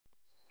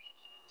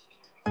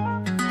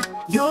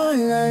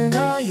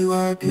Yolanda, you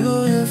are a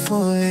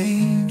beautiful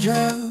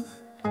angel.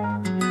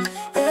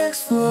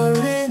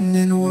 Exploring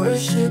and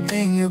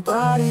worshiping your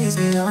body is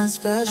beyond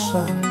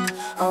special.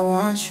 I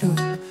want you,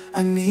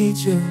 I need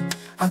you,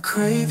 I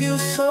crave you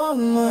so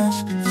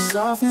much. The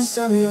softness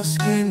of your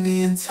skin,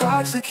 the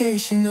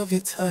intoxication of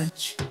your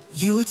touch.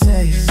 You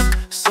taste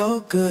so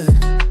good,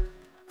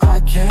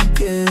 I can't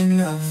get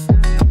enough.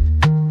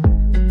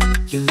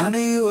 Yolanda,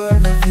 you are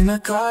nothing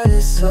but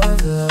goddess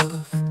of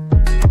love.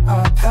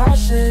 Our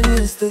passion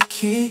is the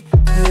key.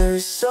 There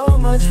is so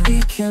much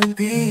we can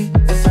be.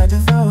 As I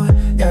devour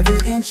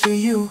every inch of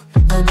you,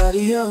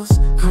 nobody else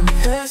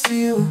compares to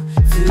you.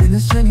 Feeling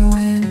is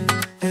genuine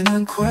and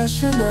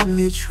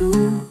unquestionably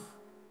true.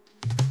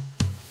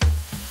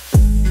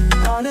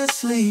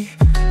 Honestly,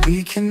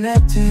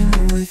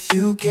 reconnecting with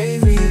you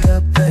gave me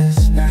the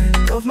best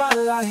night of my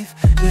life.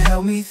 You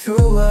held me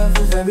through a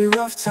very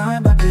rough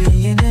time by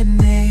being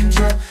an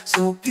angel,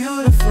 so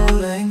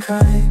beautiful and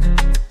kind.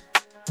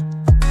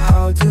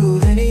 I'll do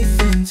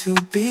anything to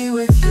be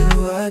with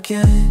you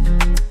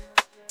again.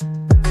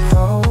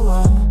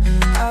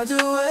 I'll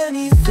do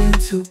anything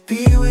to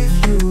be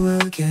with you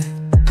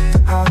again.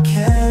 Our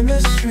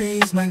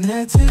chemistry's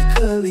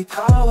magnetically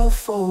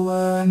powerful.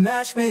 We're a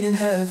match made in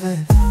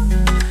heaven.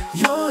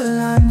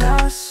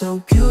 Yolanda, so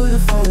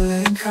beautiful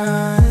and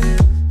kind.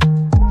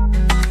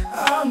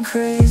 I'm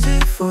crazy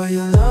for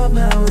your love,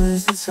 now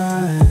is the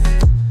time.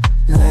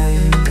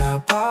 Let our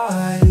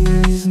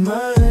bodies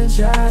merge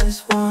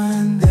as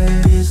one.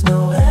 There is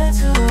no end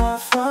to our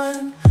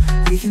fun.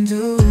 We can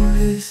do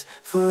this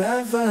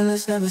forever,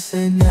 let's never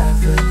say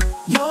never.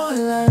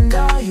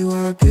 Yolanda, you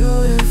are a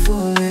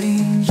beautiful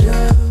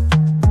angel.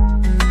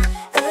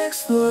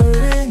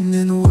 Exploring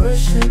and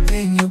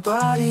worshiping your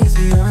body is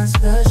beyond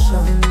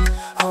special.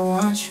 I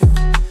want you,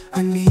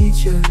 I need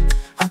you,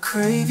 I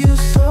crave you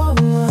so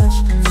much.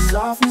 The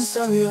softness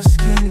of your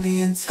skin,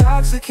 the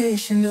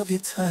intoxication of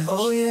your touch.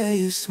 Oh yeah,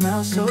 you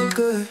smell so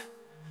good.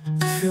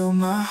 You fill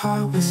my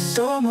heart with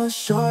so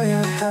much joy.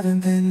 I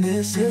haven't been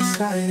this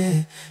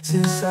excited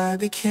since I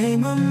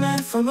became a man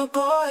from a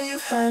boy.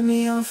 You've had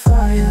me on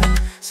fire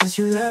since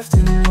you left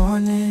in the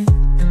morning.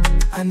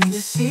 I need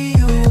to see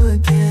you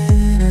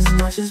again as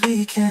much as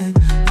we can.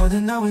 More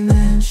than now and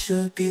then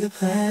should be the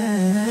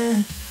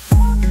plan.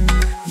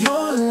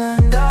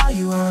 Yolanda,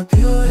 you are a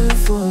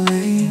beautiful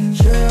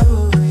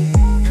angel.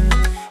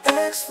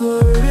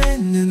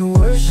 Exploring and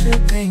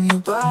worshiping your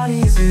body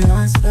is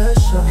beyond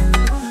special.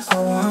 I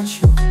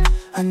want you,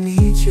 I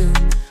need you,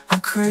 I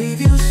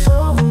crave you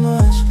so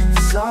much.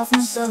 The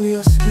softness of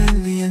your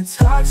skin, the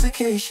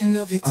intoxication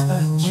of your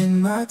touch.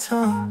 When my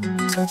tongue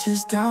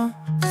touches down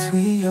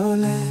between your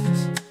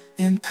legs,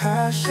 in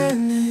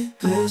passionate,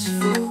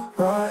 blissful,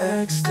 raw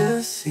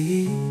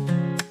ecstasy.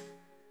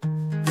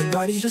 Your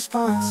body's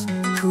response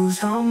proves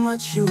how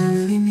much you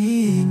really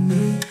need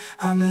me.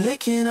 I'm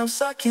licking, I'm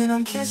sucking,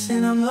 I'm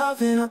kissing, I'm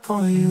loving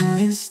upon you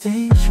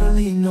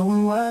instinctually,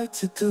 knowing what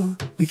to do.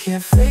 We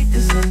can't fake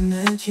this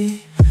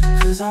energy,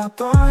 cause our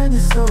bond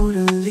is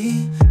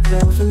totally,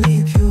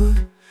 carefully pure,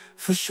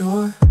 for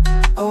sure.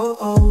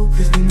 Oh,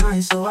 please be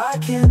mine so I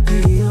can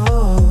be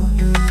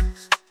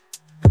yours.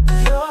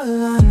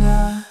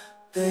 Yolanda,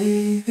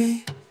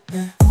 baby,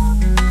 yeah.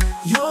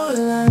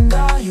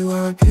 Yolanda, you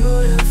are a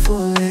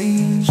beautiful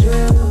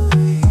angel.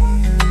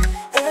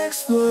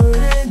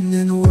 Exploring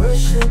and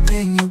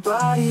worshiping your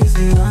body is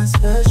beyond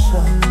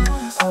special.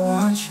 I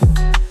want you,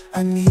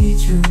 I need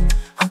you,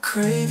 I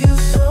crave you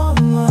so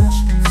much.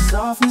 The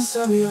softness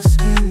of your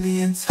skin,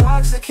 the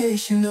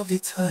intoxication of your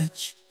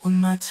touch. When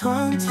my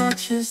tongue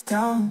touches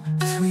down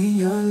between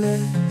your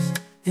legs,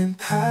 in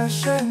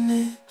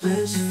passionate,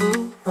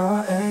 blissful,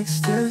 raw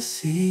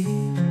ecstasy.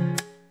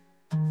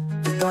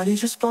 Your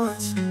body's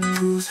response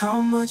proves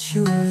how much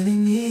you really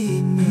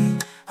need me.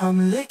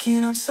 I'm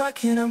licking, I'm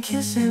sucking, I'm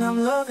kissing,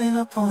 I'm loving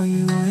upon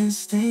you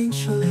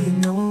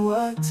instinctually, knowing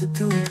what to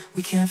do.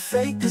 We can't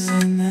fake this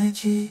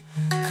energy,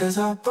 cause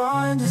our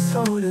bond is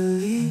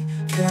totally,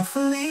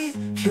 carefully,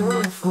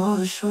 pure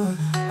for sure.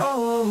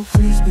 Oh,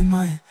 please be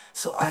mine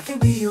so I can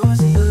be yours.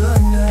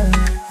 Yolanda,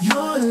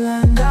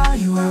 Yolanda,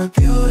 you are a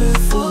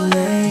beautiful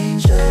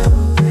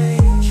angel.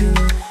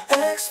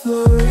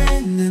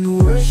 Exploring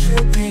and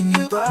worshiping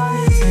your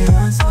body is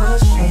beyond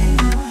special.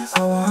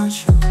 I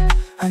want you,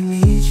 I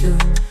need you,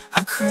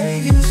 I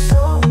crave you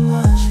so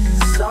much.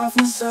 The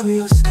softness of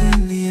your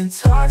skin, the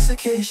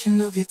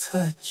intoxication of your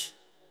touch.